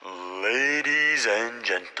Ladies and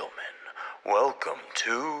gentlemen, welcome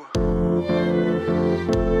to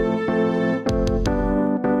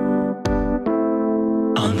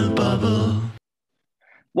On the Bubble.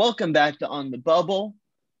 Welcome back to On the Bubble.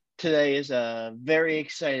 Today is a very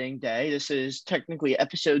exciting day. This is technically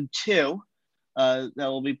episode 2 that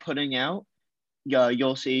we'll be putting out.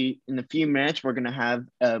 You'll see in a few minutes, we're going to have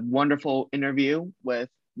a wonderful interview with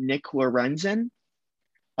Nick Lorenzen,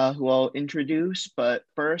 who I'll introduce. But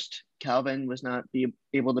first, Calvin was not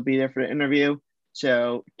able to be there for the interview.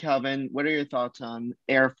 So, Calvin, what are your thoughts on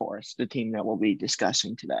Air Force, the team that we'll be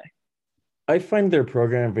discussing today? I find their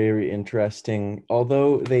program very interesting.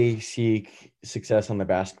 Although they seek success on the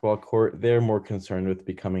basketball court, they're more concerned with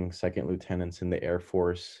becoming second lieutenants in the Air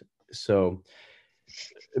Force. So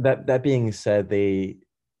that being said, they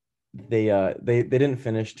didn't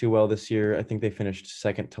finish too well this year. I think they finished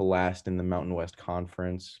second to last in the Mountain West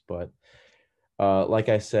Conference. But like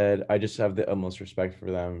I said, I just have the utmost respect for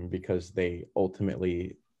them because they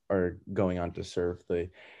ultimately are going on to serve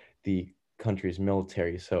the country's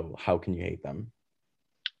military. So how can you hate them?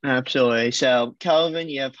 Absolutely. So, Calvin,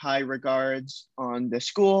 you have high regards on the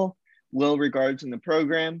school, low regards in the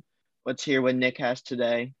program. Let's hear what Nick has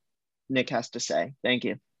to say. Thank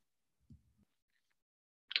you.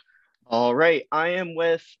 All right. I am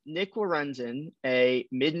with Nick Lorenzen, a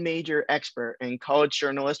mid-major expert and college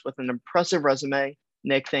journalist with an impressive resume.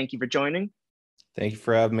 Nick, thank you for joining. Thank you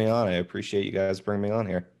for having me on. I appreciate you guys bringing me on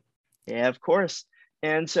here. Yeah, of course.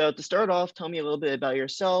 And so to start off, tell me a little bit about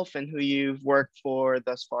yourself and who you've worked for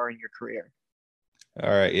thus far in your career. All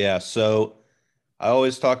right. Yeah. So I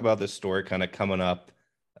always talk about this story kind of coming up.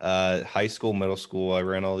 High school, middle school, I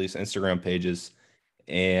ran all these Instagram pages,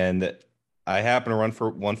 and I happened to run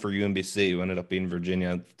for UMBC, who ended up being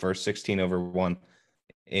Virginia, first 16/1.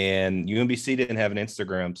 And UMBC didn't have an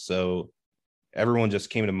Instagram, so everyone just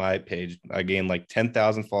came to my page. I gained like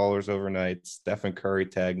 10,000 followers overnight. Stephen Curry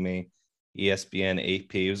tagged me. ESPN,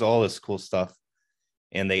 AP, it was all this cool stuff.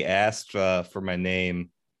 And they asked for my name,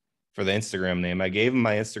 for the Instagram name. I gave them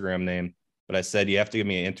my Instagram name, but I said, you have to give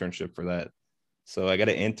me an internship for that. So I got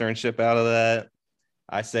an internship out of that.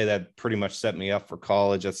 I say that pretty much set me up for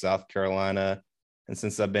college at South Carolina. And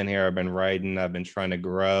since I've been here, I've been writing. I've been trying to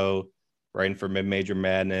grow, writing for Mid-Major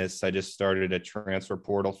Madness. I just started a transfer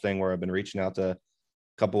portal thing where I've been reaching out to a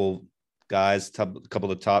couple guys, a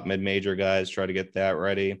couple of the top mid-major guys, try to get that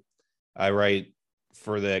ready. I write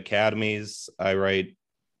for the academies. I write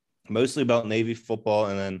mostly about Navy football,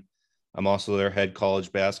 and then I'm also their head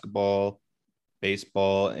college basketball,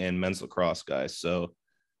 baseball, and men's lacrosse guy. So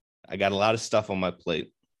I got a lot of stuff on my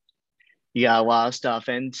plate. You got a lot of stuff.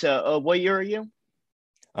 And so what year are you?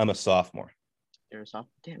 I'm a sophomore. You're a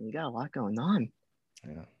sophomore. Damn, you got a lot going on.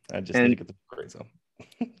 Yeah, I just need to get the grades up.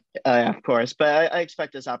 Of course, but I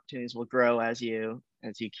expect those opportunities will grow as you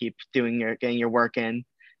keep getting your work in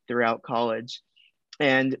throughout college.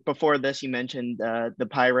 And before this, you mentioned the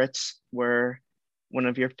Pirates were one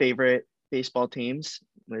of your favorite baseball teams.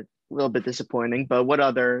 A little bit disappointing, but what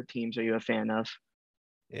other teams are you a fan of?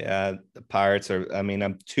 Yeah, the Pirates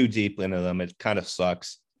I'm too deep into them. It kind of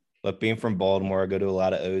sucks. But being from Baltimore, I go to a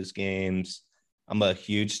lot of O's games. I'm a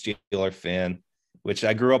huge Steeler fan, which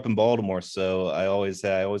I grew up in Baltimore, so I always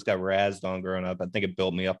got razzed on growing up. I think it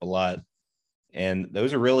built me up a lot. And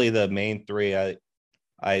those are really the main three.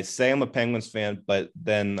 I say I'm a Penguins fan, but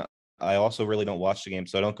then I also really don't watch the game,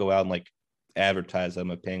 so I don't go out and like advertise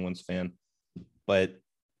I'm a Penguins fan. But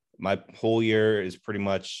my whole year is pretty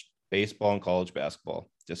much baseball and college basketball.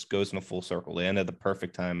 Just goes in a full circle. They end at the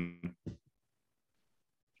perfect time.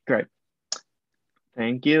 Great.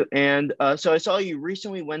 Thank you. And so I saw you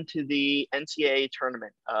recently went to the NCAA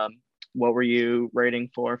tournament. What were you writing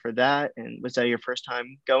for that? And was that your first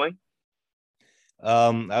time going?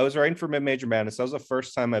 I was writing for Mid-Major Madness. That was the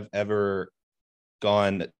first time I've ever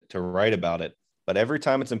gone to write about it. But every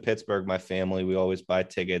time it's in Pittsburgh, my family, we always buy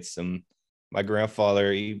tickets. And my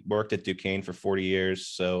grandfather, he worked at Duquesne for 40 years.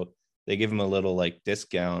 So they give him a little like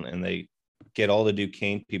discount, and they get all the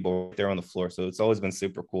Duquesne people right there on the floor. So it's always been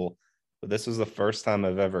super cool. But this was the first time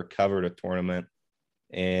I've ever covered a tournament.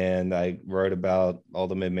 And I wrote about all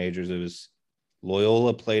the mid-majors. It was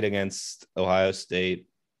Loyola played against Ohio State.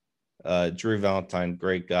 Drew Valentine,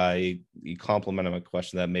 great guy. He complimented my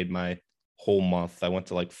question. That made my whole month. I went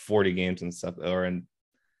to like 40 games in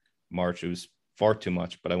March. It was far too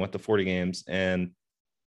much, but I went to 40 games. And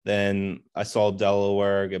then I saw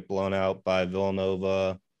Delaware get blown out by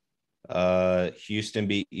Villanova. Houston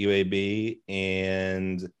beat UAB,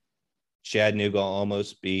 and Chattanooga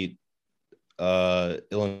almost beat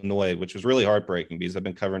Illinois, which was really heartbreaking because I've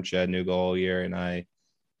been covering Chattanooga all year, and I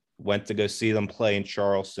went to go see them play in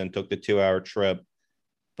Charleston, took the 2-hour trip,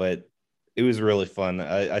 but it was really fun.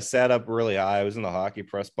 I sat up really high. I was in the hockey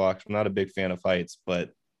press box. I'm not a big fan of heights,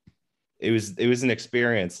 but it was an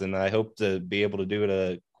experience, and I hope to be able to do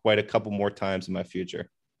it quite a couple more times in my future.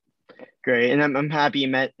 Great, and I'm happy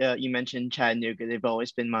you mentioned Chattanooga. They've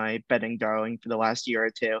always been my betting darling for the last year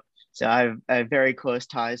or two. So I have very close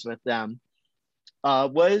ties with them.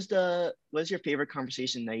 What is your favorite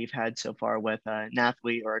conversation that you've had so far with an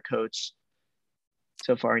athlete or a coach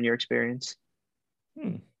so far in your experience?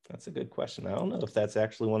 That's a good question. I don't know if that's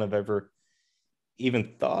actually one I've ever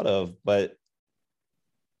even thought of, but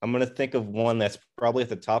I'm going to think of one that's probably at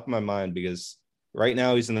the top of my mind because right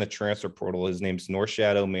now he's in the transfer portal. His name's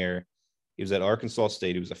Norshad Omer. He was at Arkansas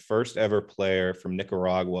State. He was the first ever player from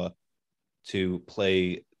Nicaragua to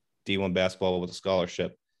play D1 basketball with a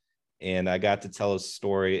scholarship. And I got to tell his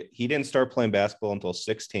story. He didn't start playing basketball until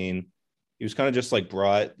 16. He was kind of just like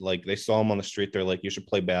they saw him on the street. They're like, you should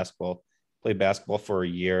play basketball. Played basketball for a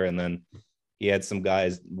year. And then he had some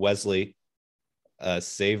guys, Wesley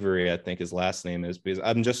Savory, I think his last name is, because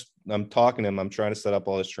I'm talking to him. I'm trying to set up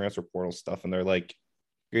all this transfer portal stuff. And they're like,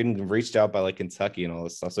 getting reached out by like Kentucky and all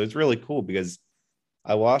this stuff. So it's really cool because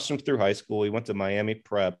I watched him through high school. He went to Miami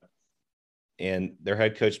Prep, and their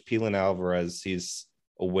head coach, Peelan Alvarez, he's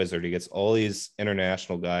a wizard. He gets all these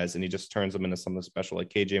international guys and he just turns them into something special. Like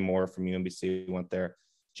KJ Moore from UMBC went there.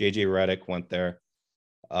 JJ Redick went there.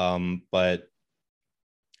 But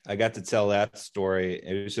I got to tell that story.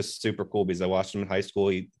 It was just super cool because I watched him in high school.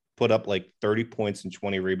 He put up like 30 points and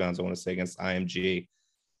 20 rebounds, I want to say, against IMG.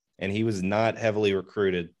 And he was not heavily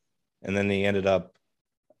recruited. And then he ended up,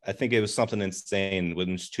 I think it was something insane.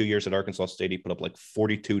 Within his 2 years at Arkansas State, he put up like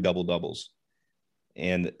 42 double-doubles.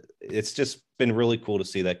 And it's just been really cool to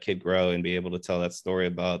see that kid grow and be able to tell that story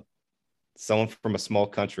about someone from a small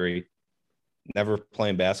country never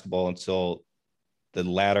playing basketball until the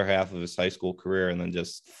latter half of his high school career and then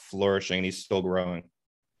just flourishing. He's still growing.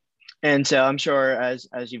 And so I'm sure as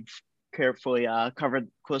you've carefully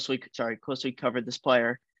closely covered this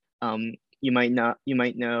player, you might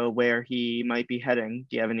know where he might be heading.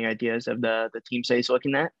 Do you have any ideas of the teams that he's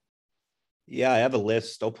looking at? Yeah, I have a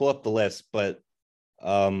list. I'll pull up the list, but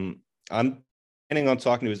I'm planning on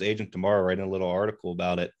talking to his agent tomorrow, writing a little article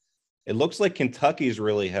about it. It looks like Kentucky's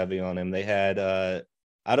really heavy on him. They had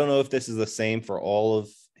I don't know if this is the same for all of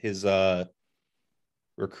his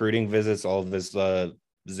recruiting visits, all of his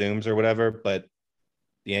Zooms or whatever, but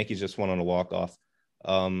the Yankees just went on a walk-off.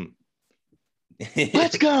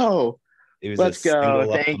 Let's go. It was Let's a go.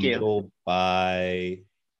 single up Thank the you. middle by,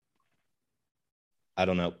 I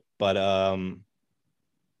don't know, but let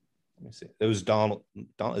me see. It was is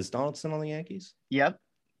Donaldson on the Yankees? Yep.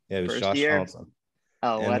 Yeah, it was First Josh year. Donaldson.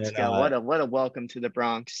 Oh, And let's then, go. What a welcome to the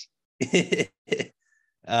Bronx. they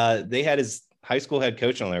had his high school head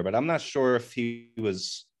coach on there, but I'm not sure if he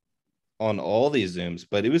was on all these Zooms,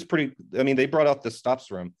 but it was pretty. I mean, they brought out the stops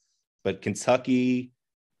for him, but Kentucky,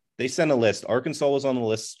 they sent a list. Arkansas was on the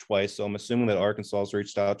list twice, so I'm assuming that Arkansas's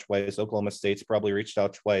reached out twice. Oklahoma State's probably reached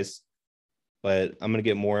out twice, but I'm going to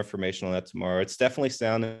get more information on that tomorrow. It's definitely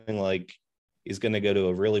sounding like he's going to go to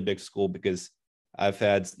a really big school because I've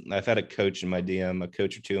had a coach in my DM, a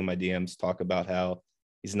coach or two in my DMs talk about how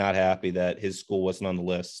he's not happy that his school wasn't on the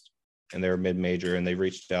list and they're mid-major and they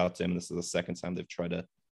reached out to him. This is the second time they've tried to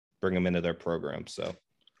bring him into their program. So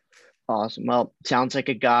awesome. Well, sounds like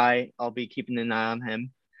a guy. I'll be keeping an eye on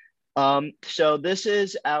him. So this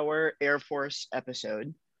is our Air Force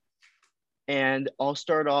episode, and I'll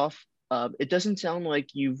start off. It doesn't sound like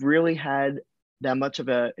you've really had that much of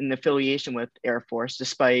an affiliation with Air Force,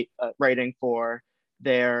 despite writing for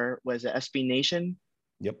their SB Nation.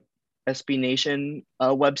 Yep. SB Nation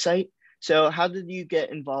website. So how did you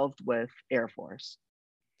get involved with Air Force?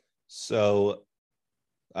 So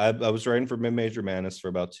I was writing for Mid-Major Madness for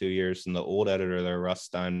about 2 years, and the old editor there, Russ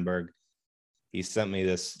Steinberg, he sent me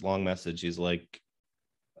this long message. He's like,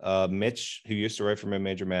 Mitch, who used to write for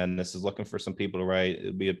Mid-Major Madness, is looking for some people to write.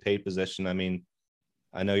 It'd be a paid position. I mean,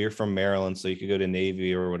 I know you're from Maryland, so you could go to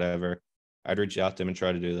Navy or whatever. I'd reach out to him and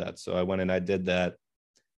try to do that. So I went and I did that.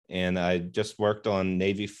 And I just worked on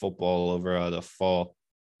Navy football over the fall.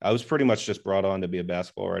 I was pretty much just brought on to be a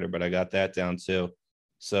basketball writer, but I got that down too.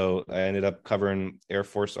 So I ended up covering Air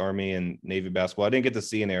Force, Army, and Navy basketball. I didn't get to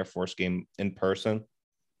see an Air Force game in person,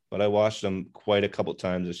 but I watched them quite a couple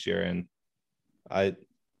times this year. And I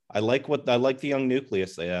like the young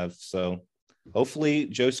nucleus they have. So hopefully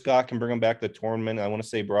Joe Scott can bring them back to the tournament. I want to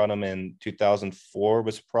say brought them in 2004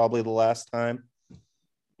 was probably the last time,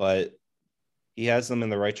 but he has them in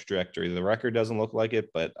the right trajectory. The record doesn't look like it,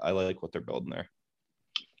 but I like what they're building there.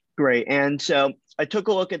 Great. And so I took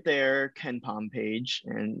a look at their Ken Palm page,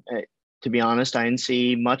 and to be honest, I didn't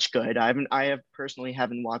see much good. I have personally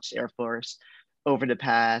haven't watched Air Force over the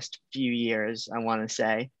past few years, I want to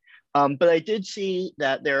say. But I did see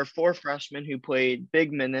that there are 4 freshmen who played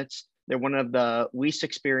big minutes. They're one of the least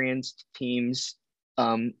experienced teams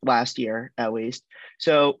last year, at least.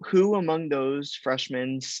 So who among those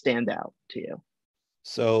freshmen stand out to you?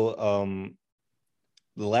 So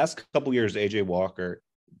the last couple years, AJ Walker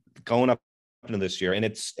going up into this year, and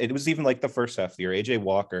it was even like the first half of the year, AJ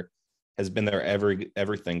Walker has been their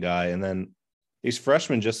everything guy. And then these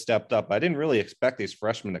freshmen just stepped up. I didn't really expect these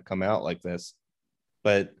freshmen to come out like this,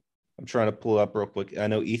 but I'm trying to pull up real quick. I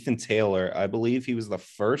know Ethan Taylor, I believe he was the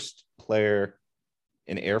first player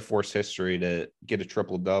in Air Force history to get a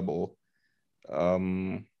triple-double.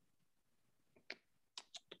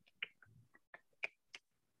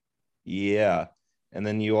 Yeah. And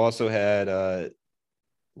then you also had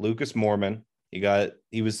Lucas Mormon.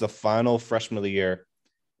 He was the final freshman of the year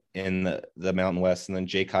in the Mountain West, and then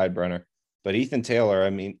Jake Heidbrenner. But Ethan Taylor, I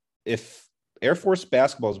mean, if Air Force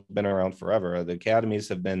basketball has been around forever, the academies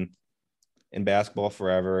have been in basketball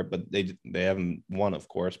forever, but they haven't won, of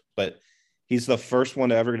course. But he's the first one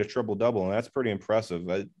to ever get a triple-double, and that's pretty impressive.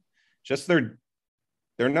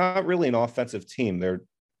 They're not really an offensive team. They're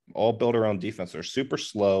all built around defense. They're super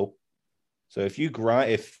slow. So if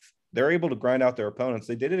they're able to grind out their opponents,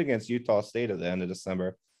 they did it against Utah State at the end of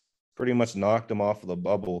December, pretty much knocked them off of the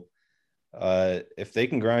bubble. If they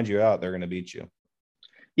can grind you out, they're going to beat you.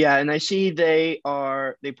 Yeah, and I see they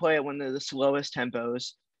play at one of the slowest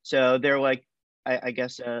tempos. So they're like, I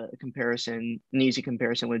guess an easy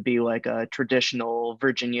comparison would be like a traditional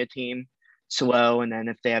Virginia team, slow, and then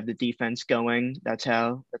if they have the defense going, that's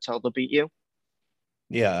how they'll beat you.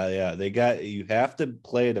 Yeah. You have to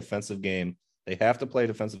play a defensive game. They have to play a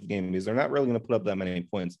defensive game because they're not really going to put up that many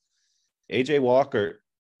points. AJ Walker,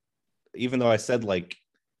 even though I said like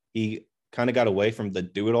he kind of got away from the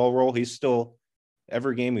do-it-all role, he's still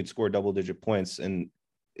every game he'd score double-digit points. And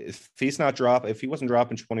if he wasn't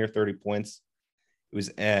dropping 20 or 30 points, it was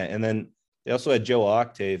And then they also had Joe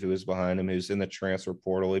Octave, who was behind him, who's in the transfer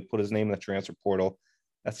portal. He put his name in the transfer portal.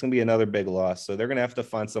 That's going to be another big loss. So they're going to have to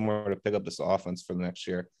find somewhere to pick up this offense for the next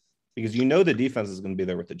year because the defense is going to be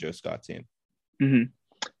there with the Joe Scott team. Mm-hmm.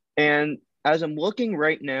 And as I'm looking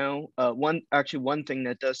right now, one thing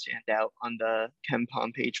that does stand out on the Ken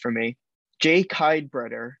Palm page for me, Jake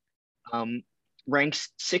Heidbrenner ranks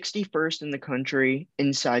 61st in the country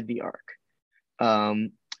inside the arc. He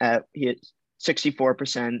had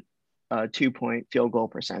 64% 2-point field goal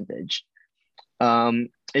percentage.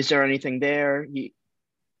 Is there anything there?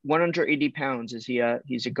 180 pounds.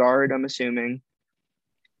 He's a guard, I'm assuming.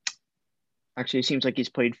 Actually, it seems like he's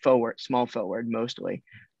played small forward mostly.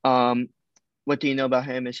 What do you know about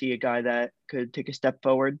him? Is he a guy that could take a step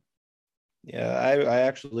forward? Yeah, I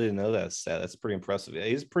actually didn't know that stat. That's pretty impressive.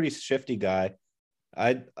 He's a pretty shifty guy.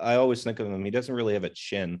 I always think of him. He doesn't really have a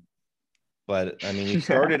chin, but I mean, he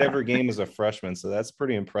started every game as a freshman, so that's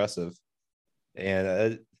pretty impressive.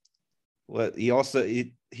 And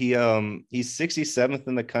he's 67th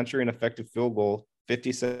in the country in effective field goal,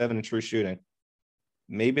 57 in true shooting.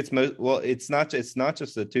 Maybe it's not just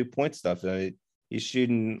the 2-point stuff. He's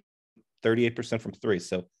shooting 38% from 3,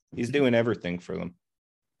 so he's doing everything for them.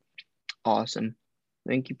 Awesome.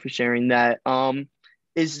 Thank you for sharing that.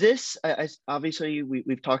 Is this obviously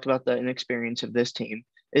we've talked about the inexperience of this team.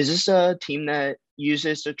 Is this a team that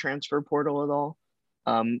uses the transfer portal at all?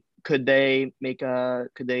 Could they make a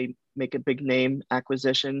big name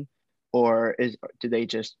acquisition, or do they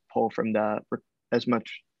just pull from as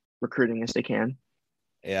much recruiting as they can?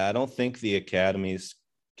 Yeah, I don't think the academies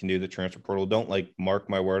can do the transfer portal. Don't mark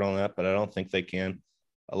my word on that, but I don't think they can.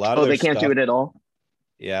 They can't do it at all?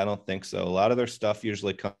 Yeah, I don't think so. A lot of their stuff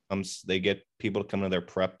usually comes, they get people to come to their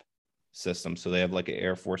prep system. So they have like an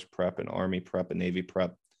Air Force prep, an Army prep, a Navy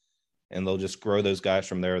prep, and they'll just grow those guys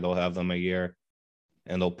from there. They'll have them a year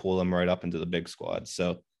and they'll pull them right up into the big squad.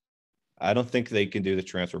 So I don't think they can do the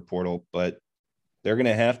transfer portal, but they're going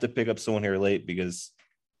to have to pick up someone here late because,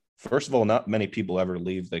 first of all, not many people ever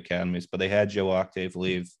leave the academies, but they had Joe Octave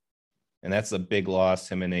leave, and that's a big loss,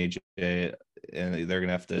 him and AJ, and they're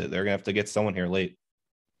gonna have to get someone here late.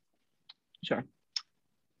 Sure.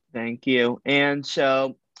 Thank you. And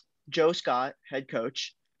so Joe Scott, head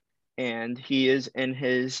coach, and he is in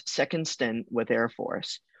his second stint with Air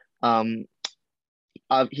Force. It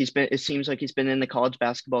seems like he's been in the college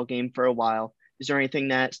basketball game for a while. Is there anything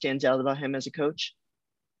that stands out about him as a coach?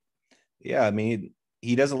 Yeah, I mean,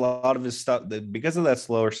 he does a lot of his stuff because of that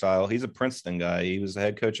slower style. He's a Princeton guy. He was the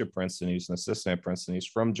head coach at Princeton. He was an assistant at Princeton. He's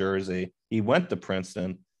from Jersey. He went to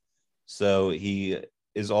Princeton. So he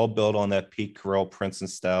is all built on that Pete Carroll Princeton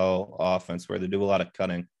style offense where they do a lot of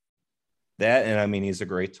cutting. That, and I mean, he's a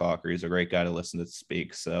great talker. He's a great guy to listen to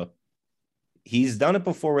speak. So he's done it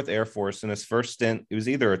before with Air Force. In his first stint, it was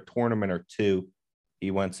either a tournament or two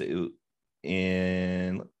he went to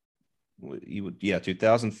in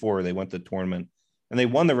 2004. They went to the tournament and they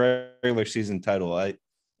won the regular season title. I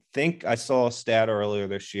think I saw a stat earlier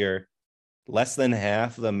this year. Less than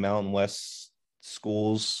half of the Mountain West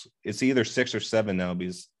schools, it's either 6 or 7 now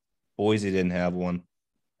because Boise didn't have one,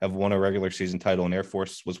 have won a regular season title, and Air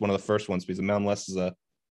Force was one of the first ones because the Mountain West is a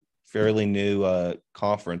fairly new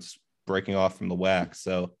conference breaking off from the WAC.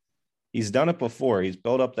 So he's done it before. He's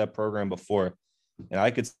built up that program before, and I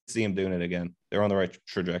could see him doing it again. They're on the right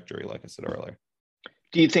trajectory, like I said earlier.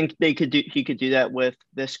 Do you think he could do that with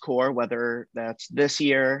this core, whether that's this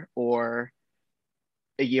year or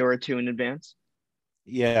a year or two in advance?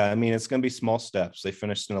 Yeah, I mean, it's going to be small steps. They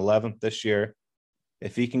finished in 11th this year.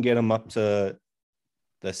 If he can get them up to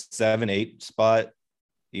the 7-8 spot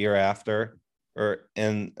year after,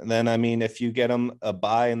 and then, I mean, if you get them a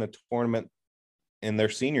bye in the tournament in their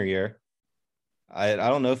senior year, I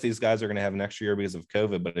don't know if these guys are going to have an extra year because of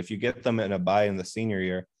COVID, but if you get them in a bye in the senior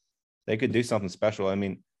year, they could do something special. I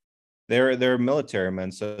mean, they're military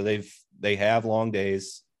men, so they have long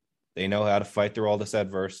days. They know how to fight through all this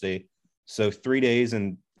adversity. So 3 days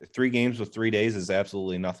and 3 games with 3 days is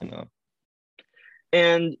absolutely nothing up.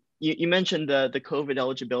 And you mentioned the COVID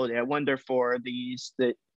eligibility. I wonder for the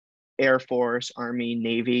Air Force, Army,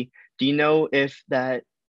 Navy, do you know if that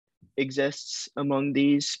exists among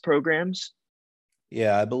these programs?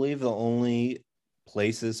 Yeah, I believe the only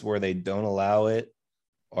places where they don't allow it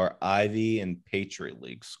are Ivy and Patriot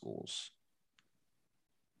League schools.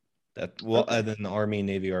 And then the Army and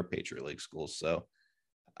Navy are Patriot League schools. So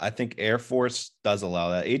I think Air Force does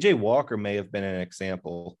allow that. AJ Walker may have been an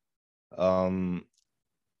example.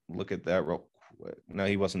 Look at that real quick. No,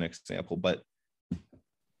 he wasn't an example, but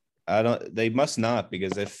they must not,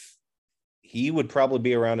 because if he would probably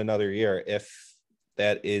be around another year if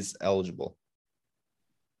that is eligible.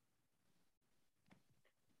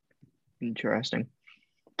 Interesting.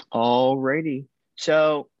 Alrighty.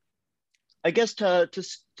 So I guess to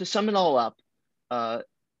sum it all up,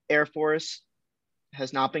 Air Force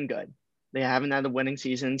has not been good. They haven't had a winning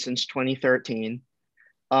season since 2013.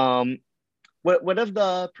 What have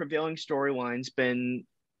the prevailing storylines been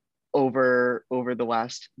over the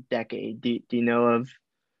last decade? Do you know of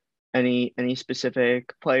any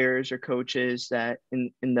specific players or coaches that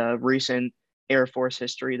in the recent Air Force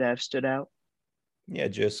history that have stood out? Yeah,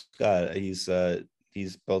 Joe Scott. He's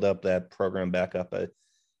built up that program back up.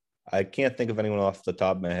 I can't think of anyone off the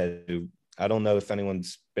top of my head I don't know if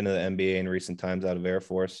anyone's been to the NBA in recent times out of Air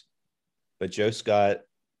Force, but Joe Scott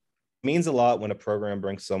means a lot when a program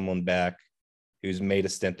brings someone back who's made a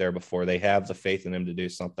stint there before. They have the faith in him to do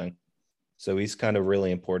something. So he's kind of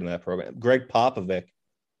really important in that program. Greg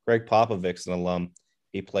Popovic's an alum.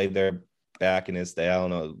 He played there back in his day. I don't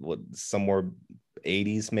know, somewhere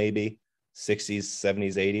 80s, maybe 60s,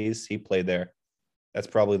 70s, 80s. He played there. That's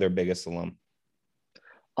probably their biggest alum.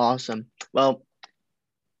 Awesome. Well,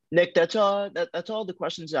 Nick, that's all the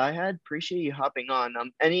questions I had. Appreciate you hopping on.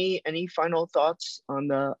 Any final thoughts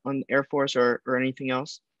on Air Force or anything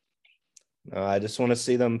else? I just want to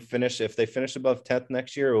see them finish. If they finish above 10th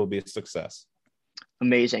next year, it will be a success.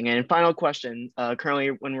 Amazing. And final question.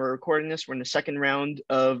 Currently, when we're recording this, we're in the second round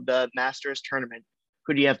of the Masters tournament.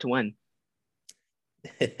 Who do you have to win?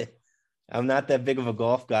 I'm not that big of a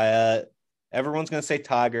golf guy. Everyone's going to say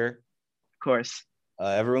Tiger. Of course.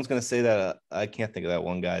 Everyone's going to say that. I can't think of that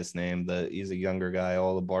one guy's name. He's a younger guy.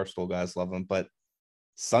 All the Barstool guys love him. But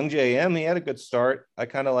Sung J M, he had a good start. I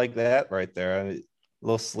kind of like that right there. I mean, a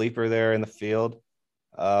little sleeper there in the field.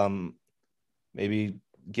 Maybe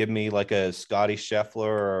give me like a Scotty Scheffler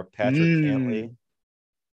or Patrick Cantlay.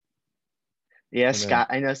 Yeah, Scott.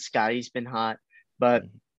 I know Scotty's been hot, but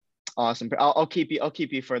awesome. I'll keep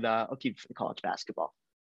you for the college basketball.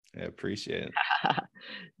 I appreciate it.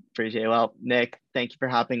 Appreciate it. Well, Nick, thank you for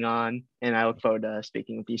hopping on, and I look forward to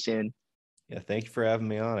speaking with you soon. Yeah, thank you for having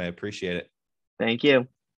me on. I appreciate it. Thank you.